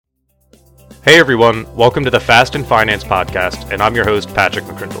Hey everyone, welcome to the Fast and Finance podcast, and I'm your host, Patrick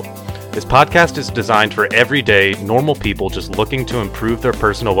McCrindle. This podcast is designed for everyday, normal people just looking to improve their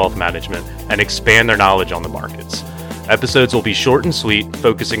personal wealth management and expand their knowledge on the markets. Episodes will be short and sweet,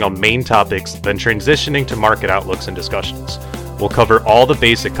 focusing on main topics, then transitioning to market outlooks and discussions. We'll cover all the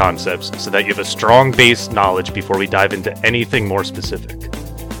basic concepts so that you have a strong base knowledge before we dive into anything more specific.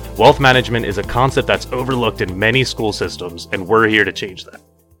 Wealth management is a concept that's overlooked in many school systems, and we're here to change that.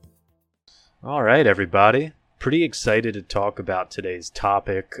 All right, everybody. Pretty excited to talk about today's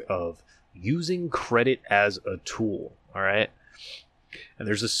topic of using credit as a tool, all right? And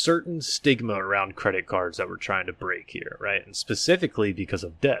there's a certain stigma around credit cards that we're trying to break here, right? And specifically because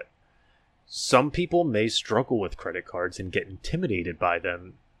of debt. Some people may struggle with credit cards and get intimidated by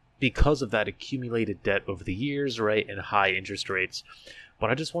them because of that accumulated debt over the years, right? And high interest rates. But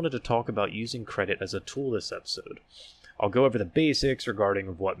I just wanted to talk about using credit as a tool this episode. I'll go over the basics regarding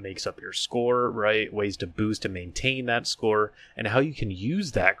what makes up your score, right? Ways to boost and maintain that score, and how you can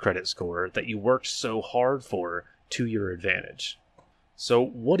use that credit score that you worked so hard for to your advantage. So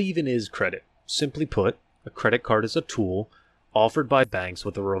what even is credit? Simply put, a credit card is a tool offered by banks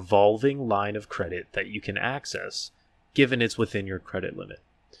with a revolving line of credit that you can access, given it's within your credit limit.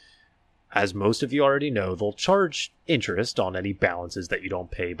 As most of you already know, they'll charge interest on any balances that you don't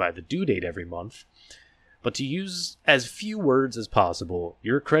pay by the due date every month. But to use as few words as possible,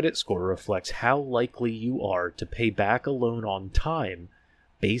 your credit score reflects how likely you are to pay back a loan on time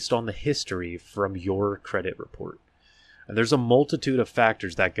based on the history from your credit report. And there's a multitude of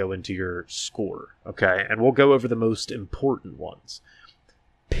factors that go into your score, okay? And we'll go over the most important ones.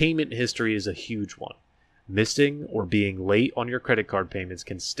 Payment history is a huge one. Missing or being late on your credit card payments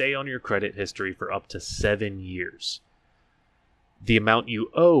can stay on your credit history for up to 7 years. The amount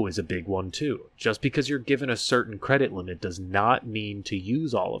you owe is a big one too. Just because you're given a certain credit limit does not mean to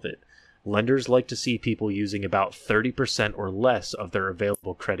use all of it. Lenders like to see people using about 30% or less of their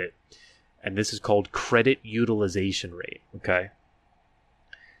available credit. And this is called credit utilization rate, okay?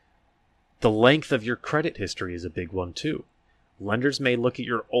 The length of your credit history is a big one too. Lenders may look at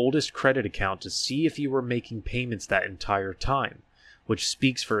your oldest credit account to see if you were making payments that entire time, which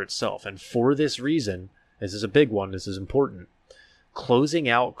speaks for itself. And for this reason, this is a big one, this is important. Closing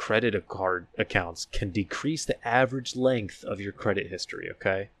out credit card accounts can decrease the average length of your credit history,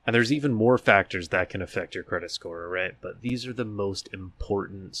 okay? And there's even more factors that can affect your credit score, right? But these are the most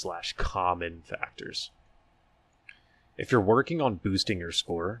important / common factors. If you're working on boosting your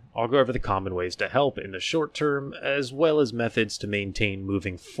score, I'll go over the common ways to help in the short term, as well as methods to maintain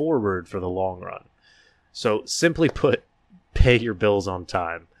moving forward for the long run. So simply put, pay your bills on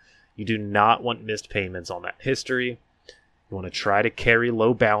time. You do not want missed payments on that history. You want to try to carry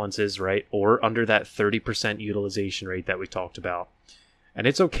low balances, right? Or under that 30% utilization rate that we talked about. And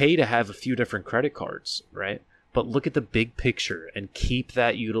it's okay to have a few different credit cards, right? But look at the big picture and keep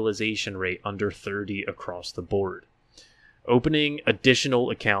that utilization rate under 30 across the board. Opening additional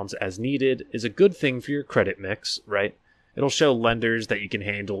accounts as needed is a good thing for your credit mix, right? It'll show lenders that you can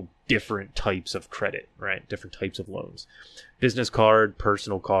handle different types of credit, right? Different types of loans. Business card,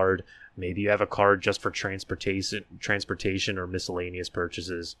 personal card. Maybe you have a card just for transportation or miscellaneous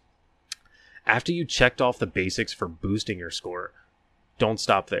purchases. After you checked off the basics for boosting your score, don't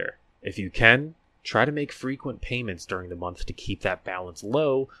stop there. If you can, try to make frequent payments during the month to keep that balance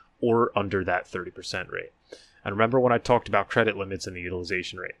low or under that 30% rate. And remember when I talked about credit limits and the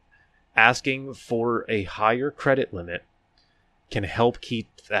utilization rate. Asking for a higher credit limit can help keep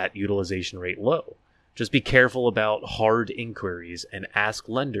that utilization rate low. Just be careful about hard inquiries and ask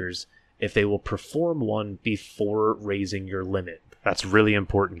lenders if they will perform one before raising your limit. That's really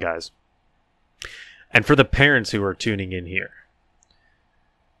important, guys. And for the parents who are tuning in here,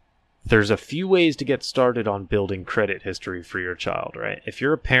 there's a few ways to get started on building credit history for your child, right? If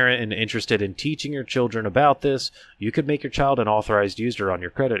you're a parent and interested in teaching your children about this, you could make your child an authorized user on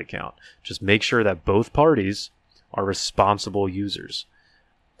your credit account. Just make sure that both parties are responsible users.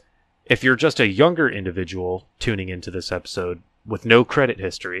 If you're just a younger individual tuning into this episode with no credit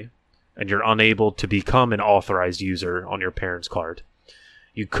history, and you're unable to become an authorized user on your parent's card,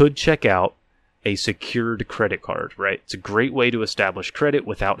 you could check out a secured credit card, right? It's a great way to establish credit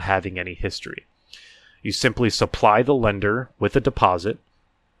without having any history. You simply supply the lender with a deposit,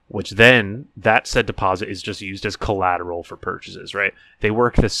 which then that said deposit is just used as collateral for purchases, right? They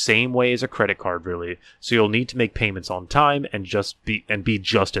work the same way as a credit card, really. So you'll need to make payments on time and be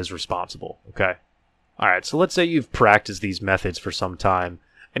just as responsible, okay? All right, so let's say you've practiced these methods for some time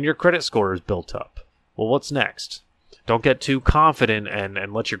and your credit score is built up. Well, what's next? Don't get too confident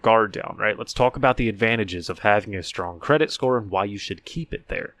and let your guard down, right? Let's talk about the advantages of having a strong credit score and why you should keep it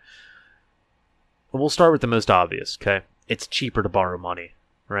there. We'll start with the most obvious, okay? It's cheaper to borrow money,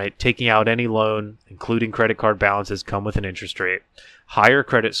 right? Taking out any loan, including credit card balances, come with an interest rate. Higher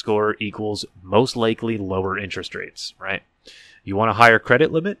credit score equals most likely lower interest rates, right? You want a higher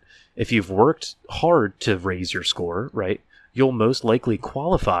credit limit? If you've worked hard to raise your score, right, you'll most likely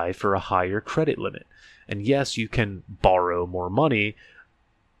qualify for a higher credit limit. And yes, you can borrow more money,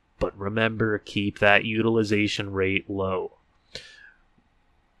 but remember, keep that utilization rate low.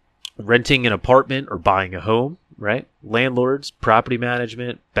 Renting an apartment or buying a home, right? Landlords, property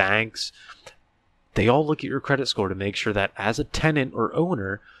management, banks, they all look at your credit score to make sure that as a tenant or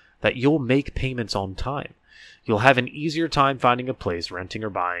owner that you'll make payments on time. You'll have an easier time finding a place, renting or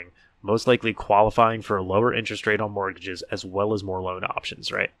buying, most likely qualifying for a lower interest rate on mortgages as well as more loan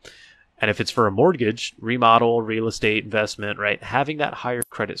options, right? And if it's for a mortgage, remodel, real estate investment, right? Having that higher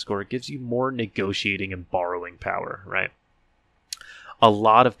credit score gives you more negotiating and borrowing power, right? A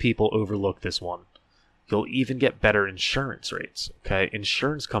lot of people overlook this one. You'll even get better insurance rates, okay?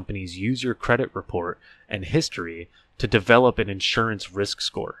 Insurance companies use your credit report and history to develop an insurance risk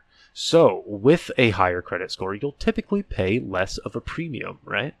score. So with a higher credit score, you'll typically pay less of a premium,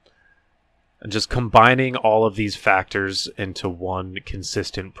 right? And just combining all of these factors into one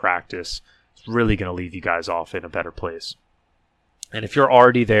consistent practice is really going to leave you guys off in a better place. And if you're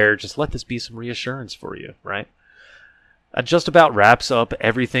already there, just let this be some reassurance for you, right? That just about wraps up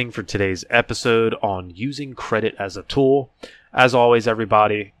everything for today's episode on using credit as a tool. As always,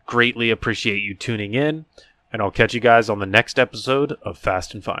 everybody, greatly appreciate you tuning in, and I'll catch you guys on the next episode of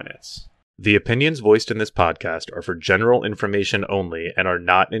Fast and Finance. The opinions voiced in this podcast are for general information only and are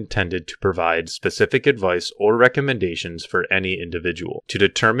not intended to provide specific advice or recommendations for any individual. To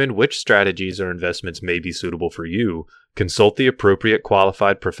determine which strategies or investments may be suitable for you, consult the appropriate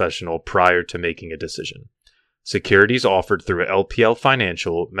qualified professional prior to making a decision. Securities offered through LPL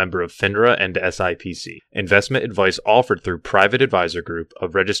Financial, member of FINRA and SIPC. Investment advice offered through Private Advisor Group, a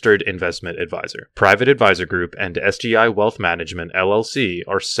registered investment advisor. Private Advisor Group and SGI Wealth Management, LLC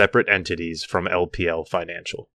are separate entities from LPL Financial.